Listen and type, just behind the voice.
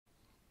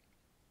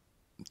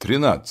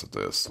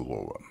Тринадцатое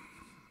слово.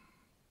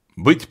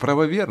 Быть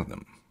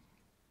правоверным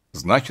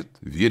значит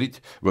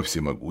верить во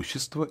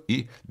всемогущество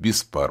и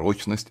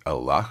беспорочность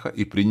Аллаха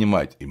и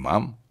принимать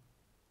иман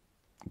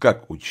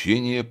как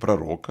учение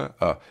пророка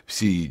о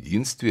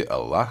всеединстве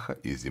Аллаха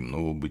и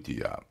земного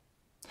бытия.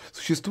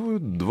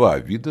 Существуют два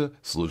вида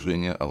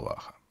служения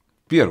Аллаха.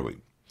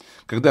 Первый,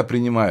 когда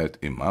принимают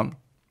иман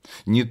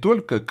не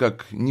только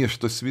как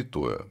нечто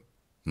святое,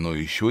 но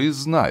еще и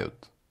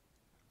знают,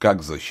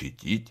 как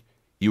защитить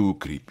и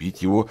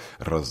укрепить его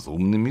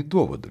разумными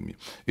доводами.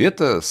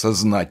 Это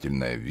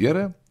сознательная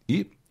вера,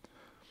 и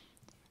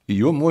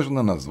ее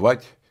можно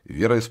назвать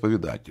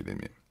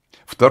вероис-поведателями.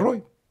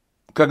 Второй,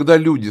 когда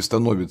люди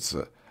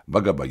становятся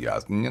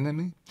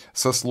богобоязненными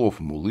со слов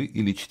муллы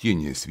или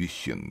чтения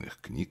священных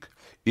книг,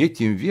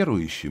 этим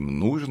верующим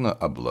нужно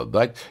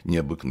обладать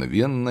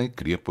необыкновенной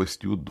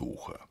крепостью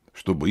духа,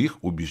 чтобы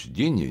их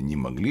убеждения не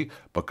могли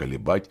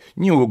поколебать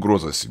ни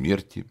угроза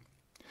смерти,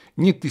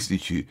 ни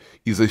тысячи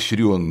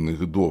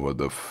изощренных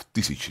доводов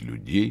тысяч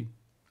людей.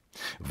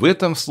 В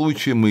этом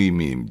случае мы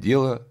имеем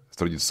дело с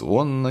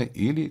традиционной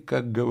или,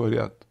 как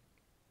говорят,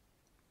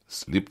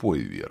 слепой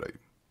верой.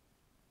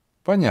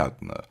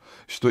 Понятно,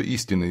 что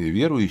истинные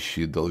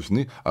верующие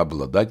должны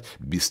обладать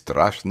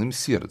бесстрашным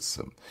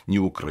сердцем,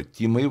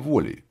 неукротимой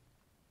волей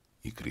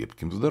и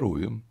крепким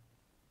здоровьем.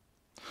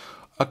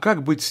 А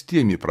как быть с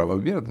теми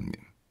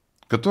правоверными,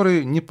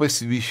 которые не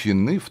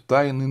посвящены в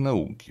тайны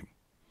науки,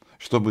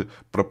 чтобы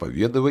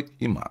проповедовать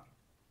иман,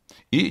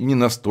 и не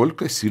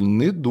настолько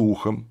сильны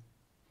духом,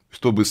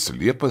 чтобы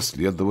слепо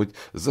следовать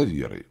за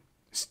верой,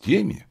 с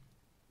теми,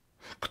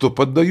 кто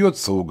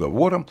поддается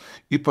уговорам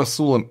и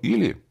посулам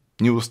или,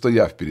 не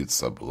устояв перед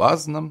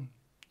соблазном,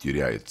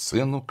 теряет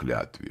цену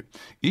клятве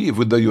и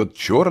выдает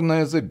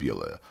черное за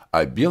белое,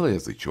 а белое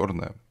за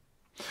черное.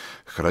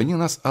 Храни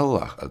нас,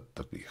 Аллах, от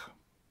таких.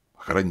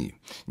 Храни.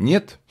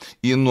 Нет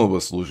иного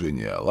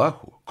служения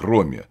Аллаху,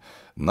 кроме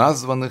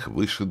названных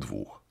выше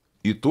двух.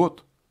 И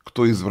тот,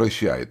 кто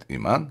извращает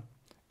иман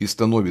и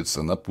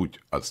становится на путь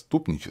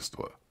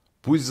отступничества,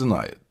 пусть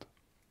знает,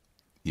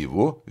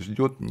 его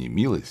ждет не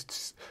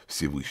милость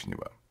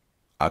Всевышнего,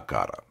 а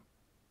кара.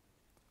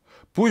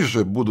 Пусть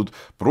же будут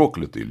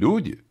прокляты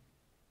люди,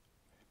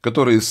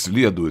 которые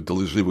следуют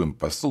лживым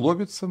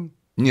пословицам,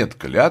 нет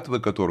клятвы,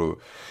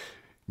 которую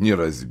не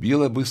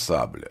разбила бы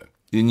сабля,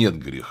 и нет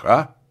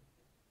греха,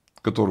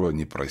 которого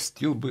не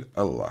простил бы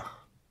Аллах.